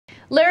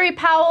Larry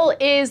Powell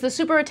is the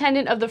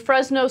superintendent of the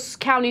Fresno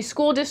County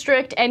School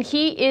District, and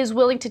he is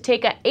willing to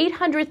take a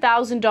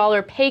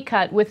 $800,000 pay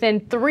cut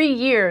within 3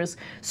 years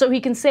so he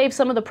can save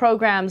some of the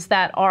programs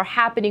that are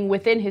happening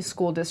within his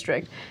school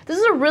district. This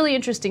is a really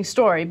interesting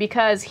story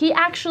because he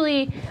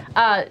actually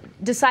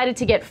decided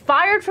to get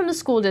fired from the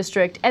school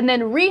district and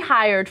then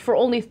rehired for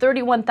only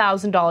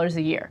 $31,000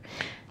 a year.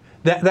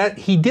 That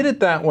he did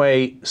it that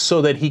way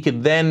so that he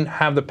could then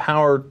have the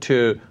power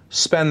to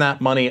spend that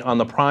money on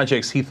the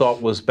projects he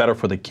thought was better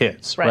for the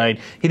kids, right?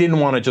 He didn't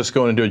want to just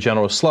go into a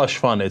general slush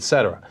fund,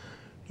 etc.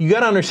 You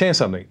got to understand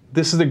something.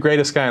 This is the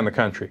greatest guy in the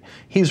country.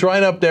 He's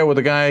right up there with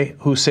the guy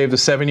who saved a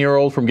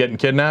 7-year-old from getting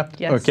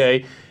kidnapped,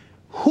 okay?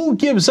 Who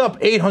gives up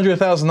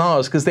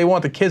 $800,000 because they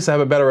want the kids to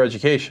have a better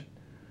education?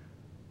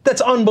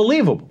 That's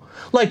unbelievable.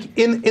 Like,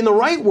 in the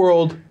right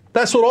world,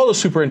 that's what all the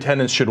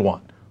superintendents should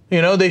want.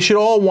 You know, they should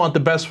all want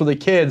the best for the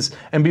kids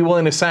and be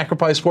willing to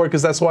sacrifice for it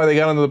because that's why they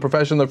got into the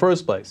profession in the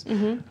first place.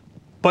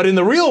 But in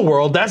the real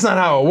world, that's not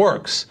how it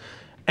works.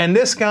 And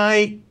this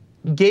guy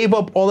gave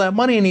up all that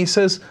money and he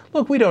says,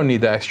 look, we don't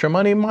need the extra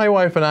money. My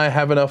wife and I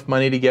have enough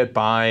money to get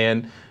by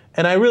and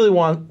I really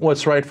want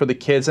what's right for the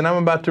kids and I'm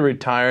about to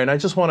retire and I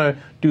just want to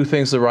do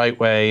things the right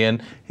way.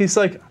 And he's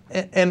like,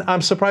 and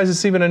I'm surprised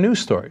it's even a news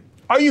story.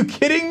 Are you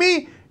kidding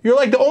me? You're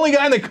like the only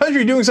guy in the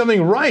country doing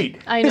something right.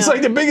 I know. It's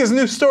like the biggest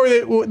news story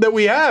that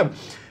we have.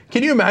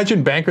 Can you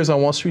imagine bankers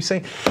on Wall Street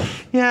saying,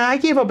 yeah, I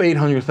gave up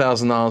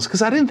 $800,000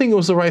 because I didn't think it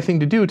was the right thing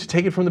to do to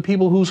take it from the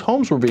people whose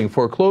homes were being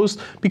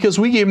foreclosed because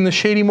we gave them the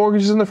shady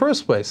mortgages in the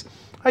first place.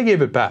 I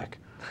gave it back.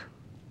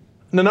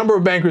 The number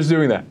of bankers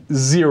doing that,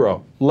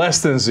 0,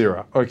 less than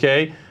 0,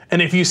 okay?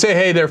 And if you say,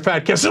 hey, they're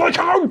fat cats, they're like,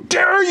 how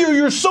dare you?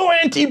 You're so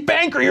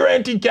anti-banker, you're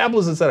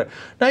anti-capitalist, etc.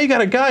 Now you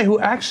got a guy who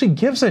actually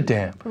gives a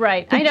damn.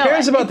 Right, I know. Who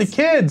cares about the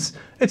kids?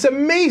 It's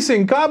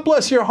amazing. God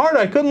bless your heart.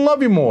 I couldn't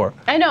love you more.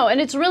 I know, and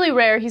it's really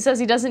rare. He says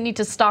he doesn't need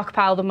to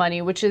stockpile the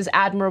money, which is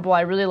admirable.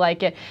 I really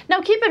like it.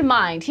 Now, keep in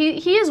mind,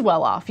 he is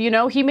well off. You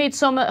know, he made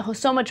so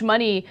much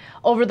money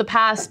over the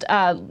past,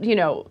 you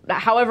know,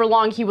 however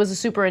long he was a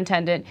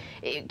superintendent.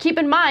 Keep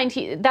in mind,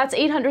 that's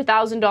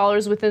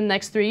 $800,000 within the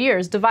next 3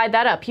 years. Divide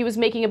that up. He was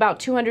making about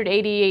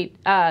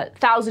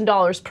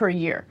 $288,000 per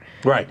year.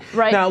 Right.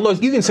 Now,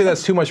 look, you can say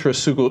that's too much for a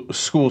school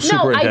superintendent.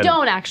 No, I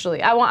don't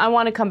actually. I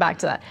want to come back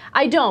to that.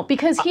 I don't,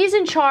 because he's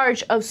in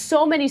charge of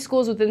so many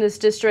schools within this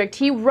district.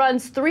 He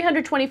runs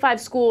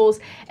 325 schools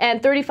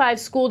and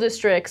 35 school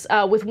districts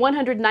with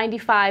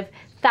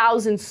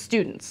 195,000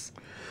 students.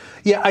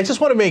 Yeah, I just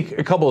want to make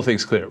a couple of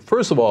things clear.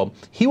 First of all,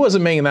 he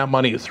wasn't making that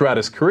money throughout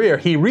his career.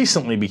 He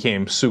recently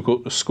became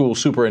school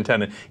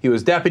superintendent. He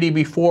was deputy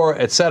before,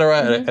 et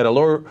cetera, at a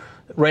lower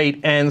rate.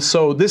 And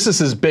so this is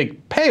his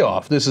big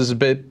payoff. This is a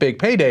big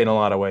payday in a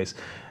lot of ways.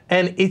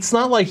 And it's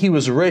not like he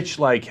was rich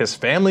like his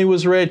family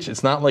was rich.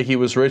 It's not like he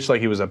was rich like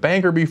he was a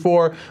banker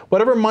before.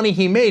 Whatever money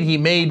he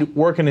made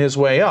working his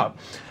way up.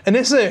 And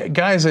this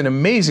guy's an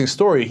amazing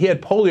story. He had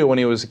polio when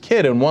he was a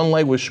kid, and one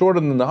leg was shorter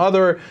than the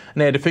other,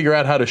 and they had to figure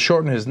out how to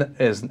shorten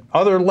his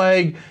other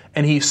leg.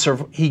 And he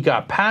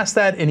got past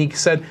that, and he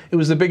said, it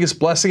was the biggest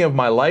blessing of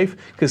my life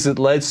because it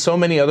led so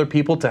many other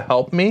people to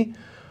help me.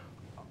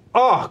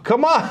 Oh,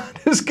 come on.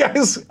 This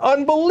guy's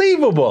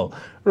unbelievable,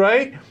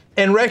 right?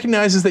 And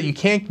recognizes that you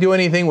can't do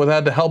anything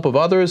without the help of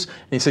others.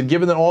 And he said,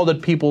 given that all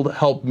that people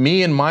helped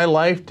me in my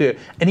life,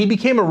 and he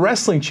became a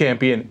wrestling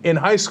champion in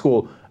high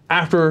school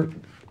after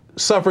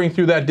suffering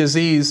through that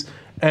disease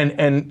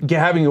and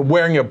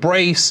wearing a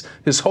brace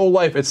his whole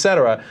life,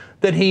 etc.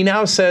 That he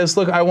now says,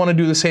 look, I want to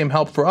do the same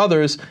help for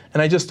others,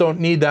 and I just don't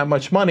need that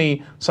much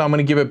money, so I'm going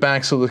to give it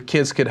back so the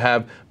kids could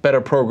have better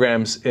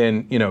programs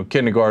in, you know,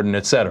 kindergarten,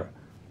 etc.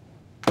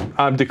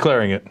 I'm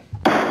declaring it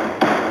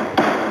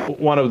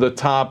one of the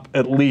top,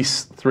 at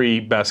least 3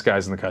 best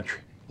guys in the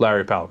country.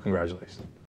 Larry Powell, congratulations.